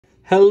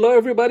Hello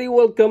everybody,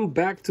 welcome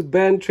back to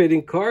Band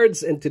Trading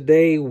Cards, and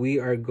today we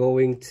are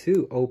going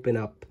to open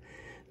up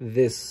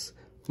this,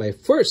 my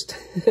first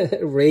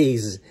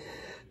RAZE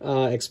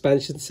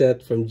expansion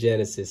set from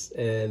Genesis.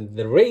 And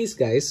the RAZE,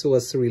 guys,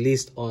 was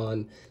released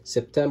on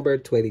September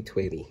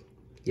 2020.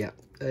 Yeah,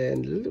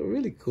 and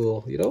really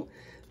cool, you know.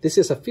 This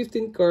is a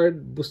 15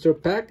 card booster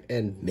pack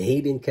and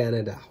made in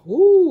Canada.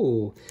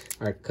 Ooh,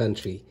 our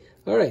country.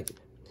 All right.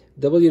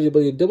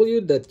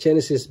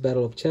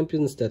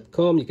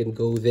 www.genesisbattleofchampions.com. You can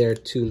go there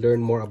to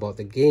learn more about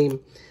the game.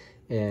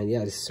 And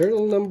yeah, the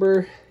serial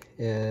number.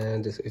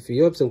 And if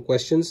you have some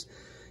questions,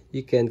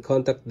 you can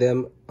contact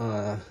them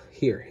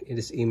here in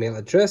this email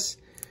address.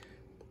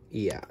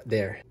 Yeah,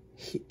 there.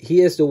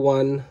 He is the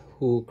one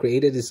who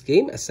created this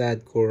game,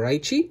 Asad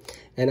Koraichi.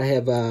 And I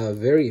have a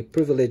very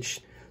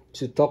privilege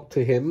to talk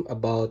to him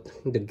about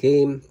the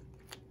game.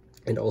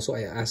 And also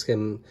I asked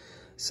him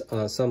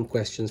some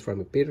questions from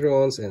the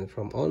Patreons and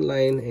from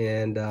online,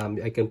 and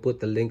I can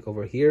put the link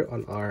over here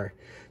on our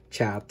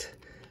chat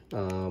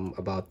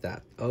about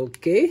that.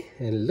 Okay,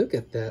 and look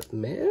at that,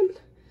 man.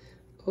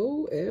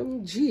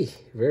 OMG,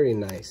 very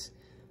nice.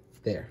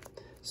 There.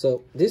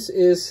 So this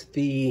is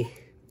the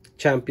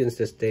champions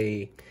that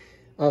they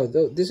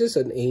this is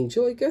an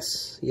angel, I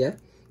guess. Yeah.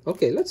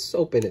 Okay, let's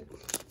open it.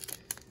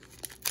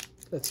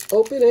 Let's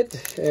open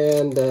it,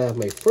 and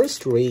my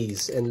first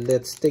RAZE, and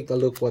let's take a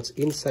look what's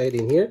inside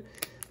in here.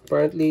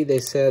 Apparently they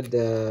said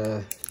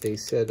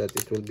that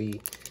it will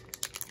be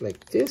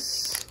like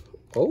this.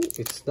 Oh,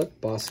 it's not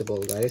possible,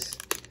 guys.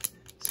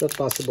 It's not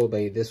possible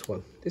by this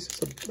one. This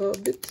is a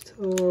bit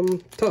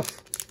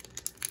tough.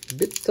 A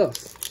bit tough.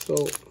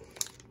 So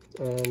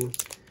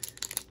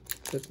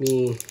let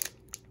me,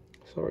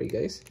 sorry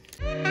guys.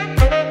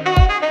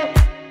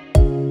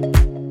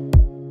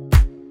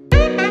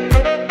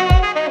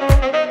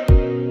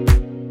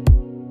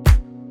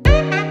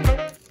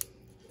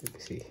 Let me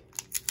see.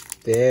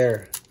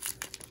 There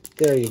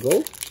you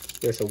go.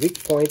 There's a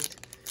weak point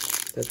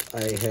that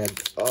I had.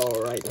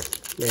 All right,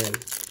 man.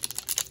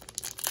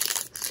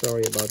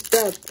 Sorry about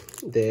that.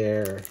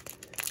 There.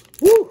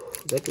 Woo!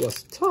 That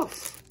was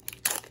tough.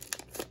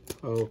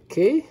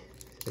 Okay.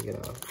 I'm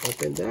gonna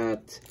open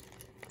that.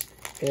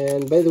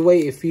 And by the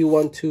way, if you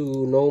want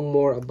to know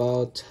more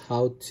about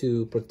how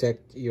to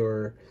protect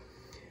your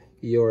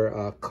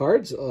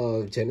cards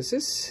of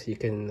Genesis, you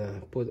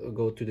can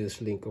go to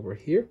this link over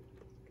here.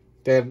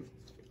 Then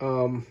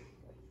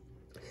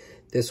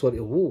this one,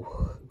 ooh,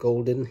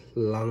 Golden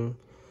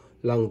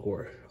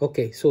Langor.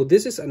 Okay, so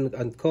this is an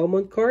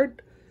uncommon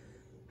card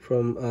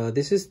from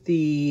this is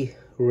the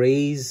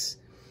RAZE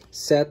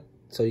set.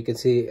 So you can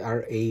see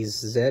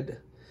RAZE.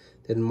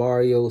 Then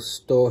Mario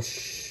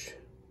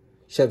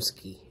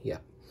Stoshevsky. Yeah.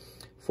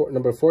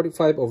 Number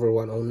 45 over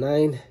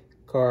 109.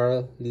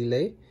 Carl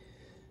Lille.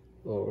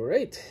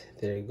 Alright,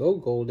 there you go,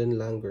 Golden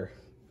Langor.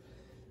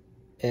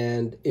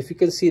 And if you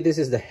can see, this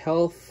is the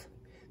health.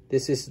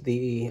 This is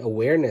the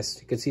awareness.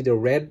 You can see the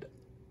red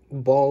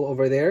ball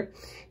over there.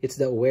 It's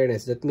the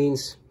awareness. That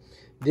means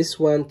this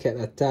one can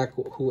attack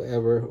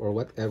whoever or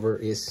whatever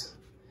is...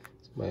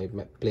 My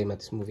playmat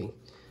is moving.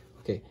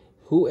 Okay.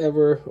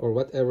 Whoever or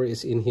whatever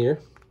is in here,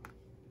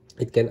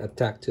 it can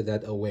attack to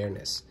that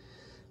awareness.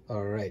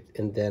 Alright.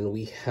 And then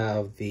we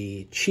have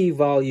the chi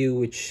value,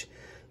 which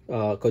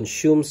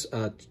consumes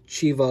a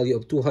chi value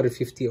of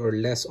 250 or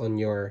less on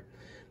your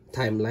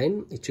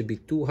timeline. It should be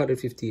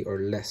 250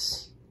 or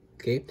less.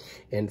 Okay,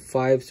 and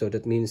 5, so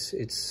that means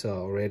it's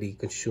already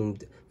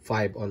consumed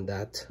 5 on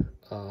that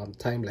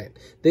timeline.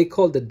 They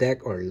call the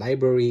deck or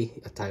library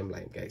a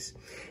timeline, guys.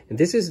 And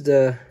this is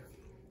the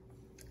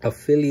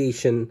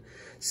affiliation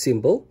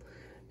symbol,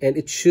 and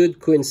it should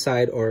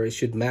coincide or it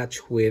should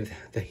match with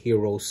the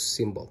hero's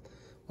symbol.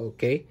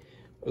 Okay,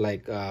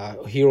 like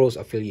hero's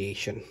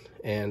affiliation.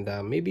 And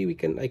maybe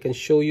I can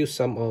show you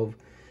some of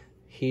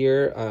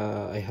here.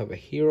 I have a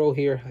hero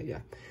here.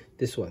 Yeah,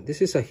 this one.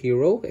 This is a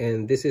hero,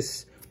 and this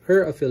is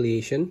her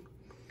affiliation,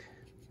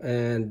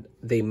 and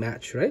they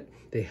match, right?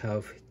 They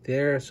have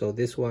there. So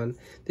this one,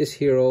 this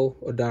hero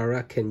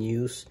Odara, can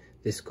use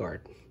this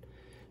card.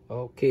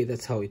 Okay,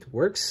 that's how it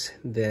works.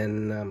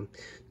 Then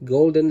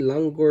Golden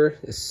Langor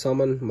is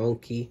summon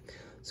monkey.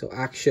 So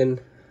action,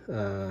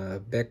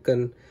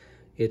 beckon.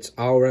 It's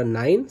aura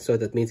 9, so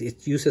that means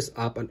it uses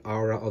up an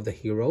aura of the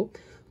hero.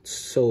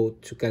 So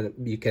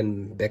you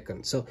can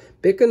beckon. So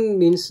beckon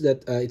means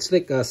that it's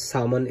like a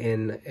summon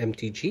in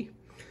MTG.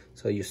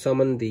 So you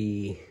summon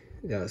the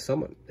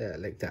summon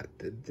like that.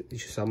 You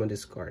summon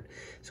this card.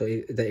 So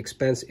the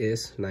expense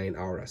is 9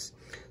 auras.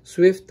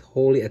 Swift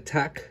holy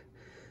attack.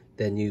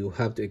 Then you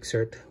have to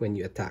exert when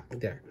you attack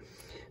there.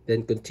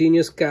 Then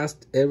continuous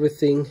cast.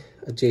 Everything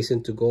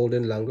adjacent to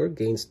Golden Langor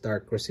gains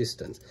dark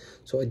resistance.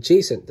 So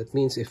adjacent, that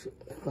means if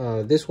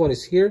this one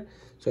is here,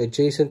 so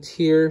adjacent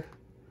here,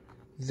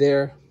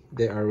 there,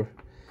 they are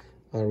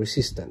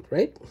resistant,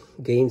 right?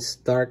 Gains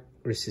dark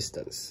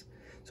resistance.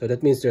 So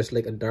that means there's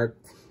like a dark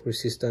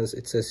resistance.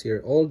 It says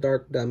here, all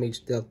dark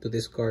damage dealt to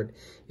this card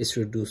is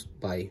reduced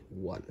by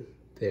 1.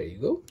 There you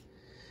go.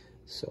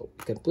 So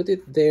you can put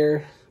it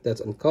there.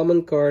 That's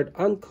uncommon card.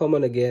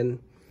 Uncommon again.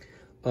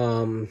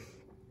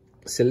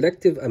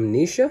 Selective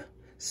Amnesia,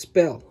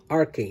 Spell,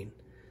 Arcane.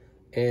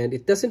 And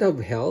it doesn't have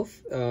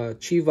health.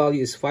 Chi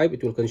value is 5.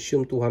 It will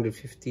consume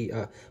 250,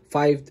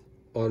 5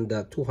 on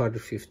the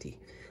 250.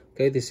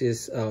 Okay, this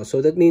is,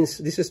 so that means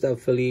this is the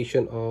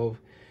affiliation of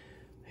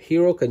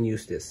hero can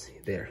use this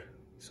there.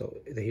 So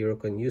the hero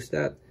can use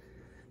that.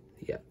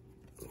 Yeah,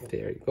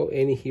 there you go.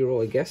 Any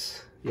hero, I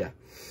guess. Yeah.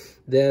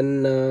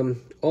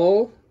 Then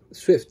all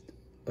Swift.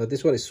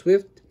 This one is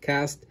Swift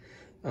cast.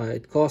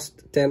 It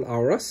costs 10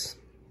 auras.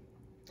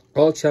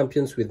 All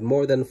champions with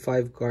more than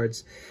 5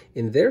 cards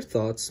in their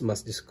thoughts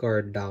must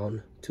discard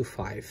down to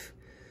 5.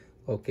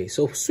 Okay,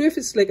 so Swift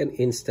is like an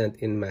instant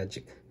in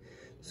Magic.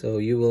 So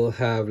you will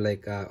have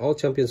like all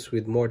champions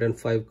with more than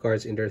 5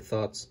 cards in their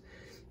thoughts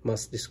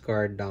must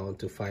discard down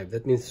to 5.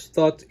 That means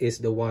thought is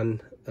the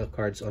one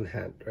cards on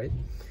hand, right?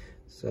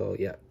 So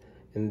yeah,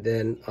 and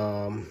then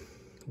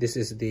this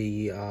is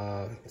the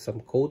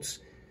some quotes.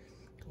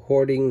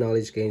 Hoarding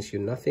knowledge gains you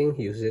nothing.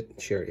 Use it,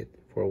 share it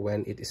for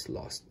when it is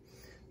lost.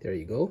 There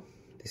you go.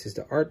 This is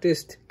the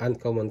artist,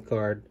 uncommon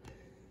card.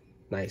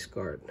 Nice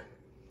card.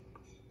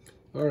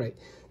 All right,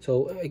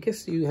 so I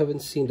guess you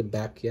haven't seen the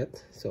back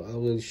yet, so I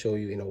will show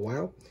you in a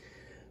while.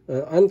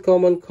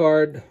 Uncommon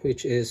card,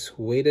 which is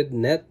weighted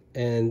net,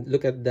 and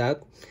look at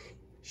that.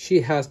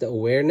 She has the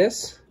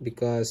awareness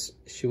because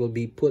she will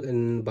be put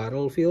in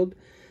battlefield.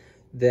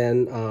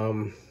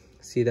 Then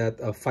see that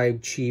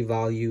 5 chi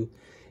value.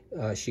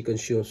 She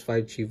consumes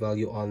 5 chi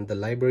value on the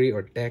library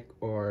or deck,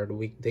 or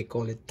they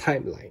call it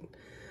timeline.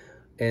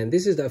 And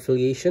this is the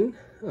affiliation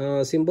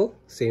symbol,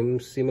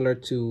 similar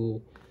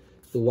to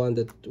the one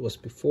that was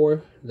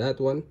before that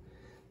one.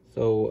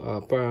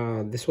 So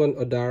this one,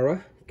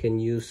 Odara, can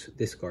use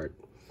this card.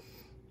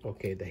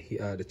 Okay,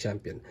 the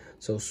champion.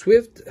 So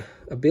Swift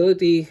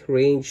ability,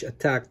 range,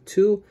 attack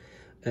 2.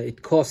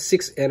 It costs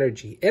 6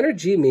 energy.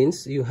 Energy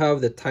means you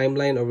have the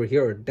timeline over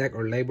here, or deck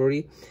or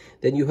library.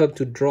 Then you have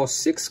to draw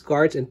 6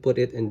 cards and put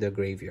it in the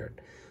graveyard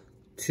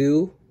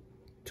to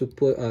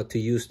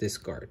use this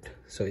card.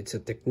 So it's a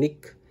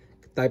technique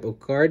type of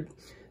card.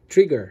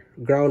 Trigger,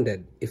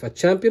 grounded. If a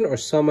champion or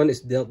summon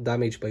is dealt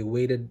damage by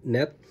weighted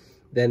net,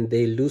 then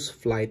they lose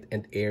flight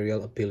and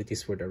aerial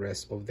abilities for the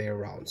rest of their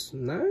rounds.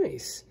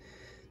 Nice.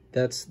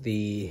 That's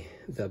the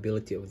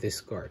ability of this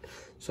card.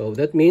 So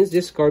that means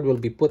this card will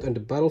be put on the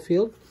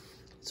battlefield.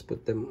 Let's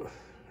put them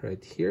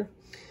right here.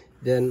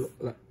 Then,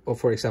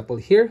 for example,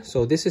 here.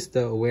 So this is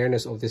the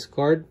awareness of this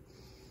card.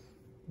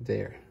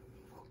 There.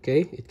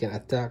 Okay, it can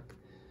attack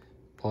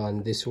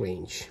on this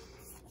range.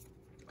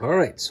 All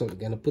right, so we're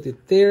gonna put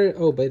it there.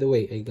 Oh, by the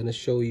way, I'm gonna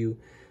show you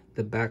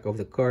the back of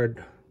the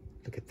card.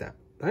 Look at that.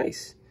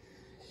 Nice.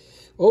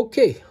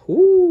 Okay.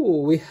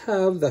 Ooh, we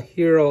have the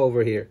hero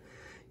over here.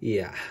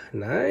 Yeah,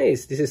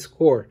 nice. This is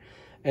core,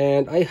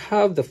 and I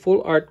have the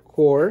full art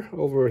core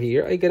over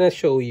here. I'm gonna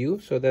show you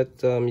so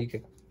that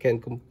you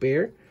can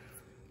compare.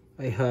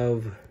 I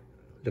have,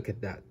 look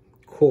at that,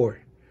 core,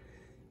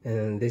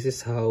 and this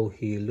is how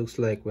he looks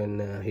like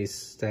when he's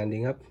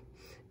standing up,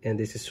 and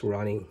this is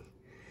running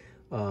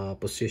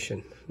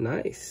position.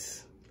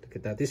 Nice. Look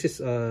at that. This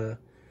is a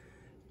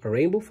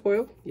rainbow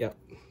foil. Yeah.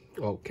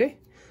 Okay.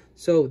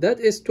 So that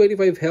is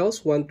 25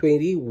 health,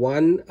 120,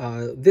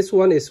 this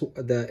one is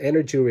the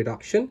energy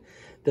reduction.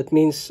 That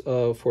means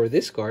for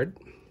this card,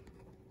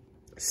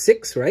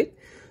 6, right?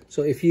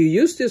 So if you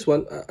use this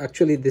one,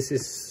 actually this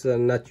is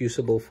not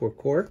usable for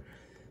core.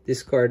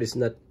 This card is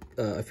not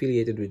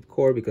affiliated with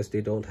core because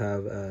they don't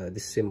have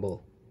this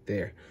symbol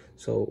there.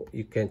 So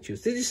you can't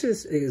choose. This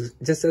is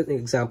just an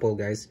example,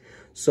 guys.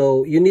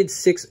 So you need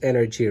 6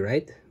 energy,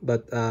 right?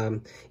 But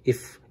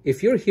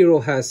if your hero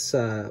has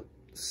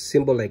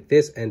symbol like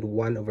this and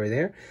 1 over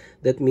there,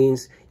 that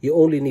means you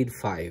only need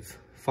 5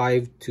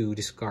 to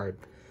discard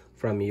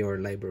from your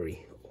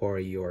library or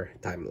your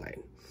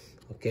timeline.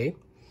 Okay,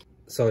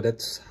 so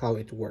that's how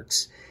it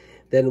works.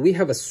 Then we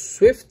have a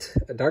Swift,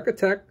 a dark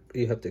attack.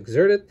 You have to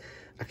exert it.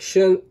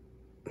 Action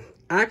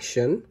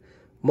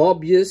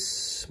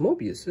Mobius,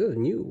 a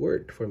new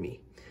word for me.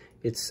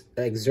 It's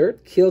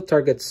exert, kill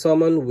target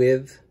summon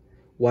with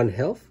 1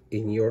 health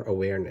in your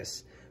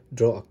awareness.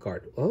 Draw a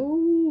card.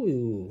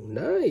 Oh,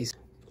 nice.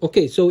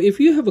 Okay, so if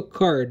you have a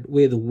card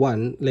with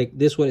 1, like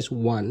this one is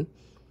 1,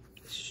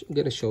 I'm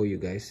gonna show you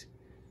guys.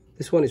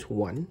 This one is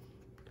 1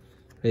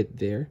 right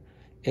there.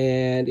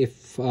 And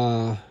if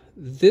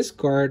this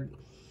card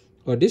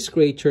or this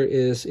creature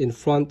is in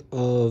front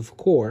of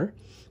core,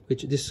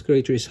 which this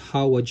creature is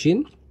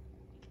Hawajin,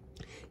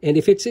 and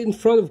if it's in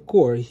front of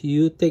core,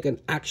 you take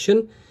an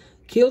action,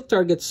 kill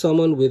target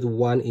summon with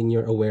 1 in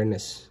your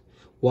awareness,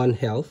 1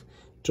 health,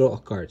 draw a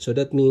card. So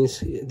that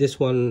means this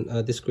one,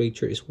 this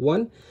creature is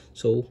 1,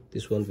 so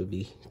this one will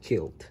be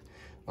killed.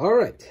 All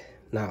right,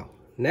 now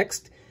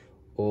next,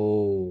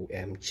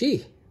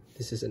 OMG,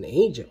 this is an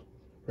angel,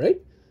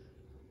 right?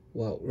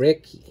 Wow,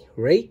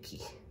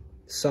 Reiki,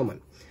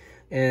 summon,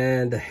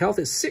 and the health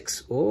is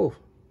 6. Oh,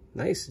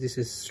 nice. This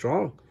is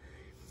strong.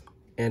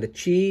 And the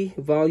chi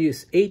value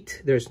is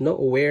 8. There's no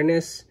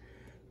awareness.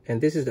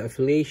 and this is the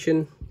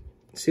affiliation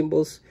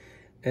symbols.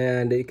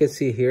 And you can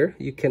see here,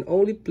 you can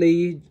only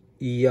play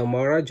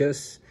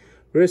Yamaraja's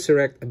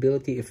resurrect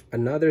ability if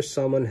another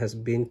summon has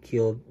been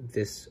killed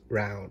this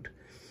round.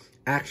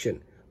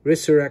 Action: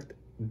 resurrect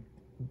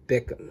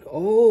Beacon.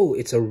 Oh,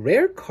 it's a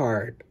rare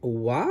card.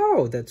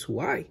 Wow, that's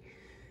why.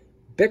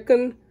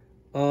 Beacon,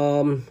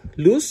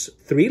 lose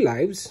 3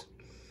 lives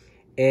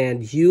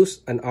and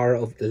use an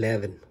aura of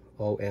 11.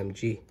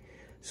 OMG.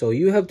 So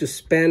you have to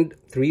spend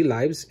 3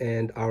 lives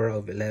and aura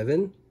of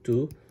 11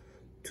 to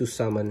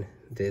summon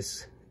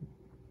this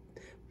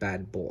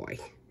bad boy.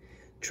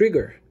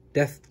 Trigger: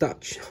 Death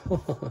Touch.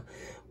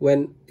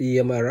 When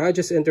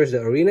Yamarajas enters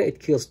the arena, it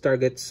kills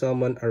target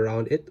summon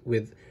around it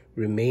with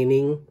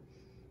remaining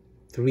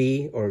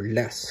 3 or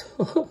less.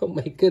 Oh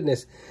my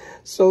goodness.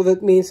 So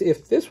that means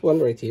if this one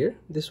right here,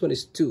 this one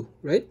is 2,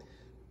 right?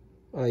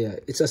 Oh yeah,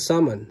 it's a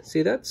summon.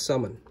 See that?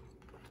 Summon.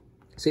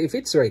 So if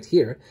it's right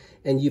here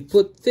and you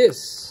put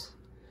this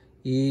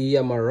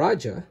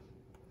Yamaraja,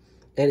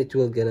 and it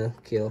will gonna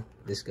kill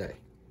this guy.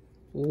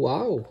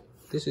 Wow,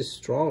 this is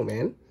strong,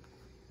 man.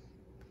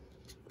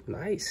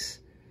 Nice.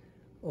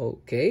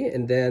 Okay,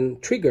 and then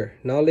trigger: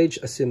 knowledge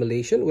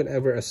assimilation.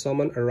 Whenever a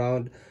summon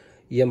around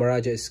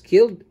Yamaraja is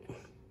killed,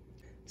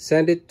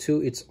 send it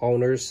to its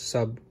owner's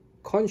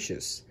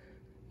subconscious.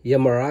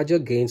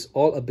 Yamaraja gains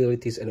all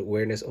abilities and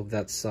awareness of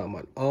that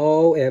summon.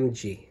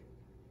 OMG.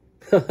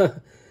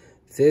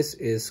 This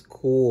is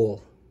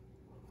cool,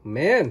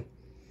 man.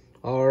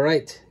 All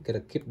right,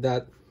 gonna keep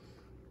that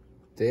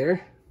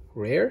there.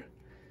 Rare.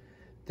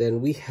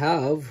 Then we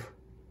have,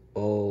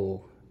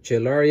 oh,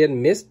 Jelarian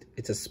Mist.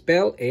 It's a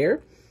spell,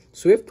 air.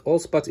 Swift. All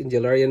spots in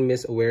Jelarian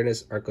Mist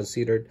awareness are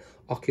considered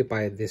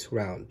occupied this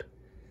round.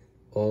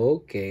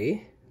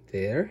 Okay,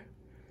 there.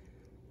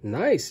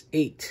 Nice.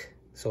 8.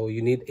 So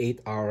you need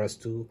 8 auras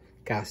to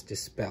cast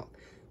this spell.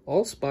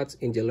 All spots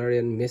in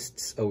Jelarian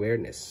Mist's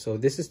awareness. So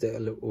this is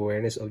the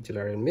awareness of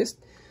Jelarian Mist.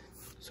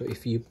 So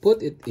if you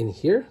put it in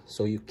here,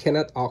 so you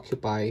cannot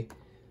occupy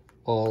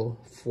all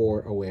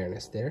 4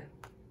 awareness there.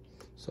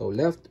 So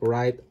left,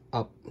 right,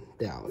 up,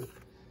 down.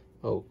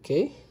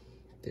 Okay,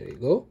 there you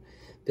go.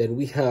 Then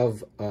we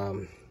have,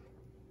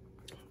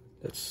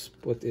 let's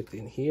put it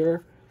in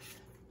here.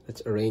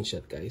 Let's arrange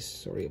that, guys.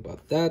 Sorry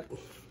about that.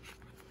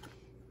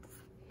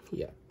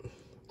 Yeah,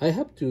 I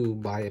have to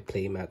buy a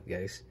playmat,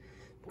 guys,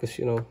 because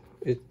you know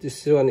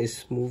this one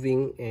is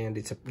moving and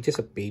it's just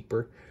a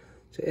paper.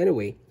 So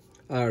anyway,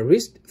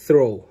 wrist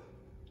throw.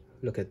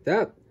 Look at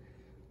that.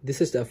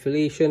 This is the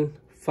affiliation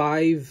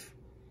 5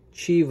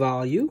 chi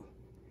value.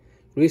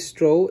 Wrist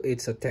throw,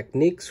 it's a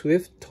technique,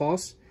 swift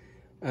toss.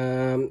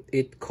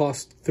 It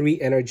costs 3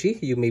 energy.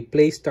 You may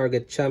place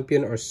target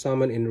champion or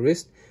summon in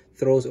wrist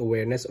throws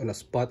awareness on a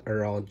spot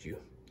around you.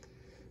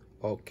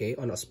 Okay,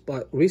 on a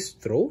spot wrist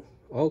throw.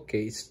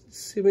 Okay, it's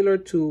similar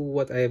to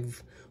what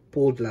I've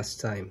pulled last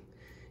time.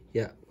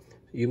 Yeah,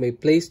 you may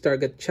place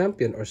target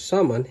champion or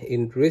summon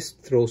in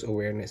wrist throws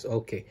awareness.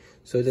 Okay,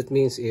 so that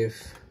means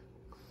if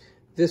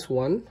this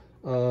one,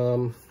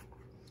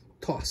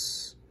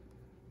 toss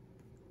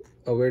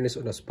awareness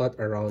on a spot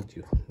around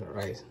you. All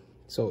right,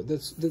 so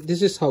this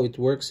is how it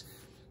works.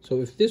 So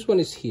if this one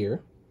is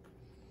here,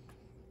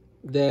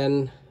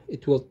 then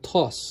it will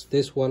toss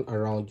this one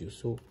around you.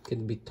 So it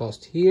can be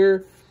tossed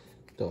here,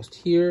 tossed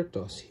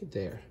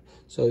there.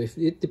 So if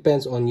it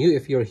depends on you,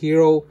 if your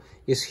hero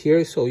is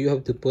here, so you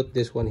have to put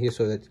this one here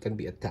so that it can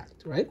be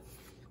attacked, right?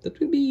 That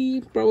will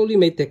be probably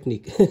my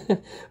technique.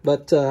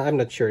 But I'm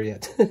not sure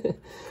yet.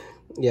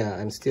 Yeah,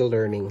 I'm still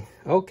learning.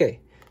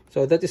 Okay,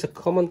 so that is a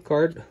common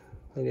card.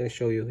 I'm going to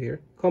show you here.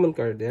 Common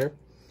card there.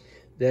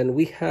 Then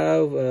we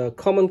have a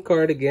common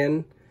card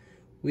again.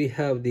 We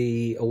have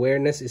the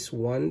awareness is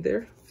 1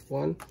 there.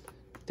 1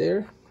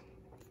 there.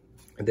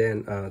 And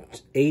then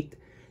 8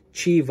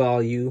 chi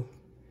value.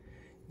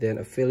 Then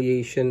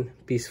affiliation,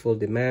 peaceful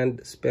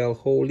demand, spell,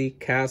 holy,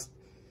 cast.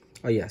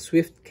 Oh yeah,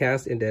 swift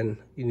cast. And then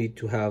you need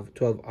to have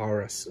 12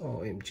 auras.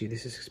 OMG,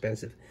 this is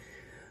expensive.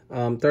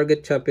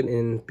 Target champion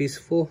in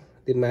peaceful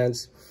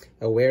demands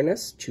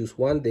awareness. Choose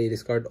 1. They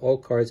discard all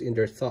cards in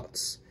their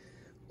thoughts.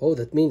 Oh,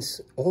 that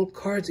means all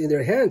cards in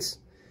their hands.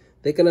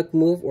 They cannot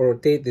move or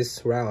rotate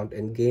this round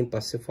and gain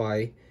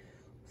pacify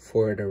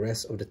for the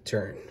rest of the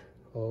turn.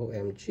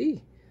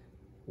 OMG.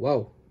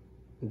 Wow.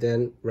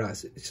 Then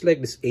RAZE. It's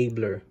like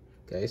disabler,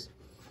 guys.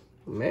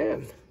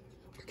 Man.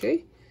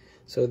 Okay.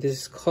 So this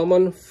is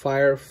common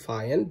fire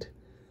fiend.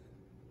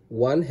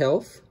 1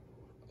 health.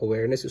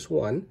 Awareness is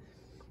 1.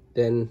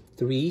 Then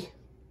 3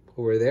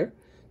 over there.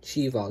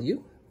 Chi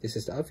value. This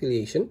is the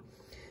affiliation.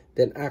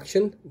 Then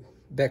action,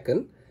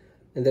 beckon.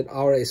 And then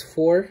aura is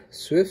 4.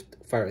 Swift,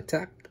 fire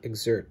attack,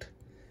 exert.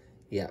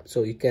 Yeah,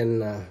 so you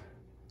can,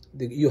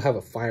 you have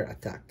a fire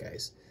attack,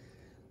 guys.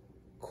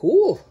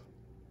 Cool.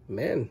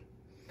 Man,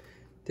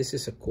 this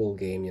is a cool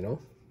game, you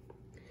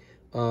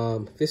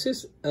know. This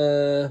is,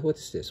 what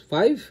is this?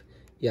 5?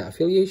 Yeah,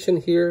 affiliation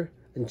here.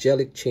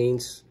 Angelic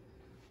chains.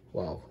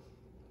 Wow,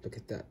 look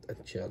at that.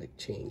 Angelic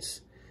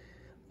chains.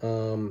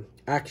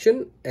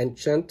 Action,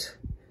 enchant,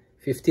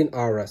 15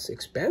 auras.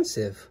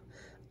 Expensive.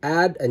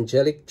 Add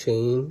angelic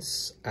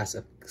chains as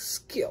a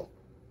skill.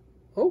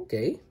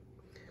 Okay.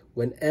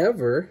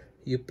 Whenever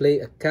you play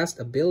a cast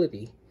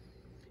ability,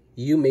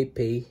 you may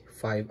pay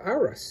 5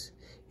 auras.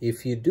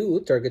 If you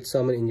do, target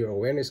summon in your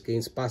awareness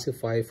gains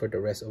pacify for the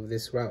rest of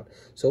this round.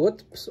 So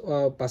what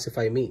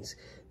pacify means?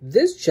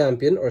 This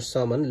champion or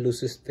summon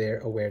loses their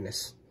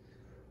awareness.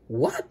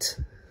 What?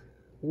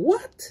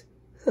 What?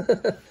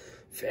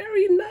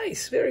 Very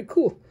nice. Very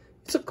cool.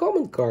 It's a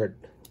common card.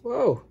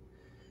 Wow.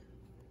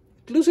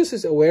 It loses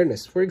its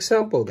awareness. For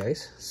example,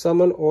 guys,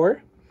 summon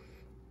or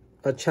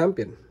a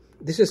champion.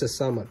 This is a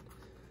summon.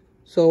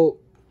 So,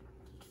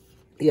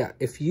 yeah,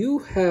 if you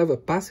have a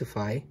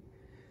pacify,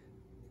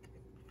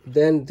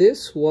 then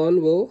this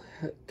one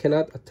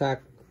cannot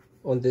attack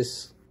on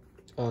this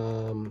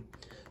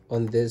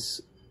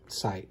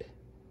side,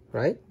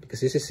 right?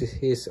 Because this is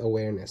his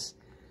awareness.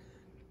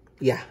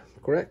 Yeah,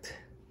 correct.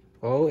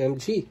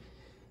 OMG.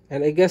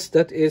 And I guess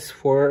that is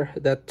for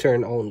that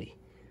turn only,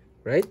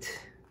 right?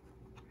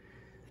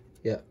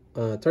 Yeah.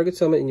 Target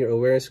summon in your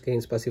awareness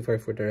gains pacify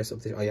for the rest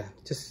of the... Oh yeah,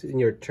 just in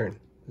your turn.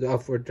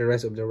 For the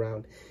rest of the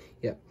round.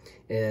 Yeah.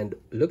 And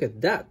look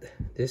at that.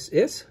 This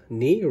is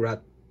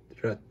Neratite.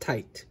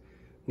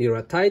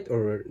 Neratite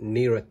or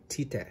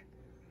Neratite.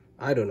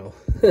 I don't know.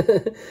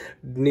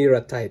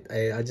 Neratite.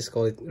 I just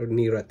call it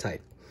Neratite.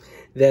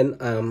 Then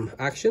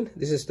action.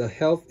 This is the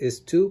health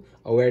is 2.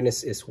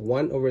 Awareness is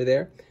 1 over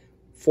there.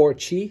 4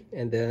 chi.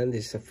 And then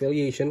this is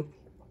affiliation.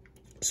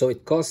 So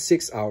it costs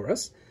 6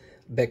 auras.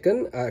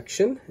 Beckon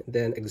action.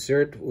 Then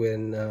exert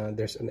when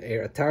there's an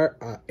air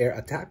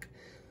attack.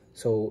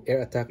 So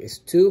air attack is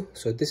 2.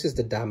 So this is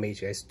the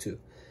damage, guys, 2.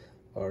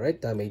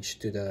 Alright, damage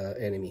to the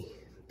enemy.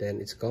 Then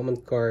it's common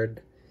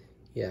card.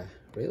 Yeah,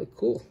 really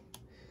cool.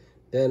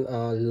 Then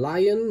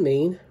lion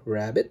mane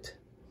rabbit,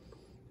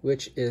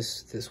 which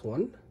is this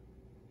one.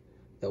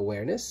 The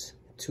awareness,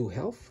 2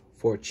 health,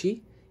 4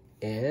 chi,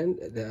 and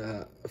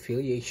the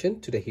affiliation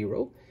to the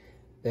hero.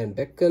 Then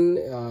beckon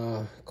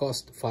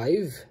cost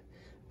 5.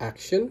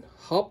 Action,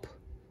 hop,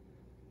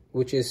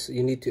 which is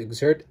you need to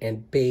exert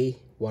and pay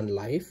 1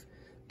 life.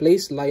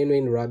 Place lion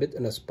mane rabbit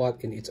on a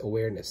spot in its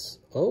awareness.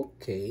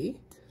 Okay,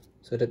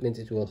 so that means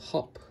it will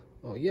hop.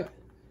 Oh yeah,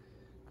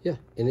 yeah,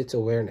 in its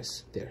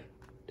awareness. There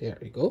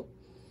you go.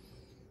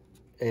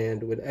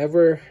 And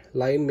whenever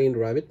lion mane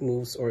rabbit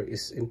moves or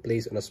is in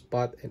place on a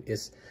spot and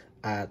is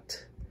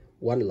at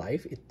 1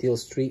 life, it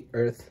deals 3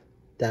 earth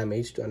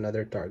damage to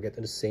another target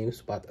on the same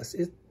spot as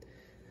it.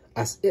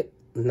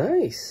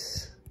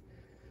 Nice.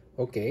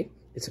 Okay,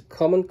 it's a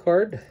common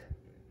card.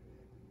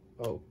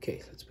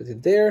 Okay, let's put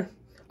it there.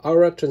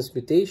 Aura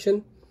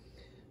transmutation.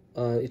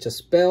 It's a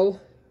spell.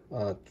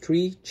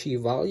 3 chi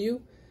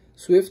value.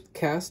 Swift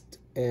cast,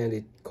 and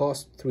it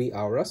costs 3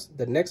 auras.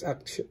 The next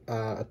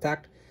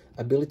attack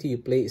ability you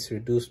play is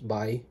reduced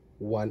by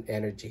 1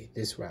 energy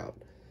this round.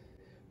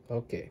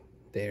 Okay,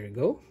 there you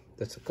go.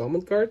 That's a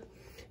common card.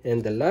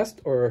 And the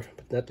last or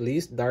not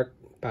least, dark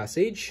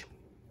passage.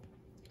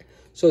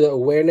 So the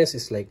awareness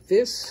is like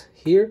this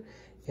here,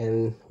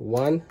 and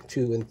 1,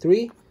 2, and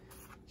 3.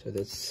 So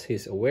that's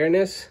his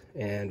awareness.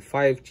 And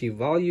 5 chi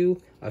value.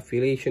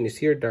 Affiliation is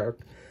here, dark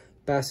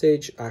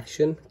passage,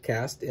 action,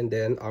 cast, and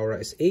then aura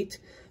is 8.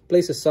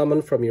 Place a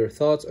summon from your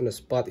thoughts on a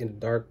spot in the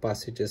dark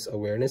passage's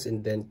awareness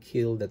and then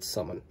kill that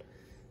summon.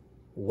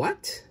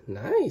 What?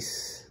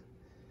 Nice.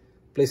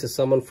 Place a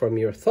summon from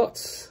your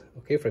thoughts,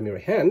 okay, from your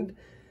hand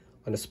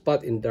on a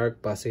spot in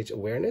dark passage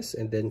awareness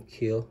and then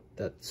kill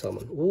that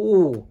summon.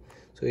 Ooh.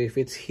 So if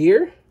it's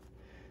here,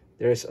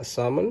 there's a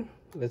summon.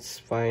 Let's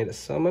find a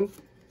summon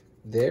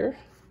there.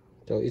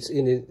 So it's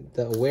in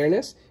the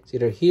awareness. It's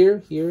either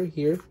here, here,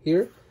 here,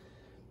 here.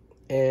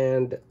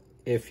 And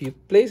if you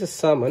place a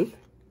summon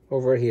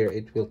over here,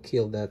 it will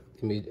kill that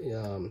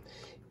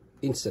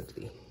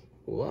instantly.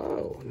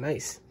 Wow,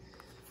 nice.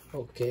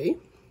 Okay,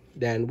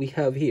 then we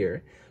have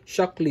here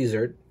shock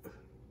lizard.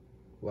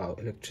 Wow,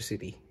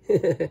 electricity.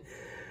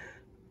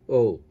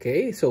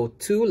 Okay, so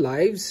 2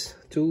 lives,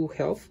 2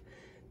 health,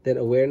 then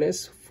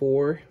awareness,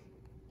 4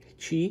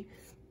 chi,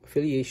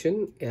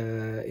 affiliation.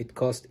 It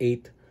costs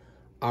 8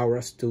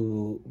 auras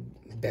to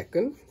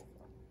beckon.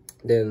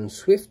 Then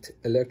swift,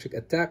 electric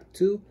attack,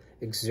 2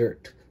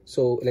 exert.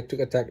 So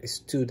electric attack is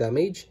 2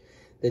 damage.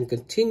 Then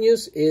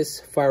continuous is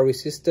fire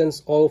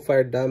resistance. All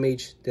fire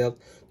damage dealt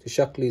to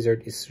shock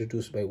lizard is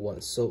reduced by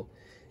 1. So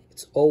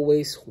it's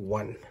always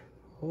 1.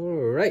 All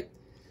right,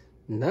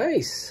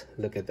 nice.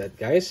 Look at that,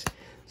 guys.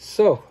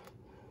 So,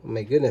 oh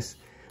my goodness,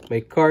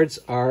 my cards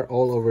are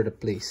all over the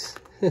place.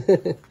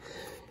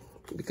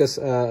 Because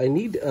I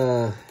need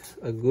a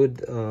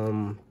good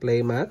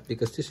play mat,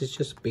 because this is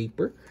just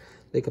paper,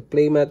 like a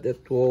play mat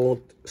that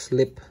won't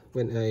slip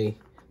when I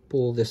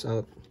pull this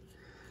out,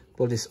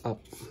 pull this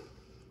up.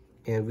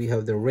 And we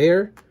have the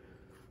rare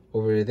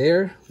over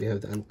there, we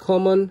have the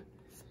uncommon,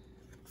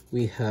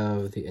 we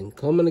have the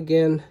uncommon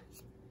again.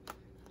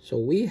 So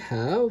we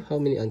have how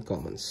many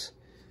uncommons?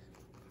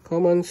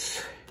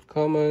 Commons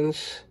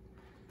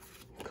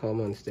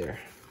there,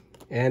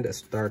 and a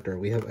starter.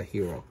 We have a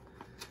hero.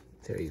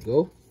 There you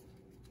go.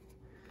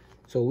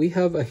 So we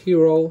have a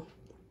hero,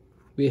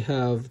 we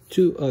have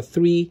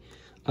three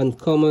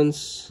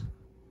uncommons,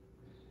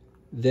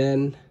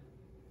 then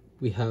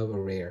we have a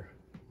rare.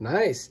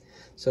 Nice.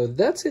 So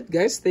that's it,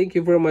 guys. Thank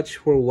you very much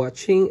for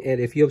watching, and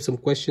if you have some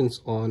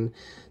questions on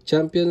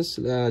champions,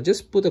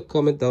 just put a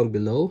comment down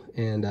below,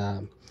 and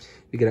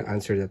we're gonna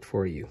answer that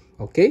for you.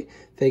 Okay,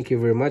 thank you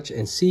very much,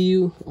 and see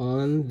you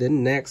on the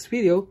next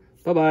video.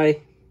 Bye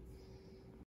bye.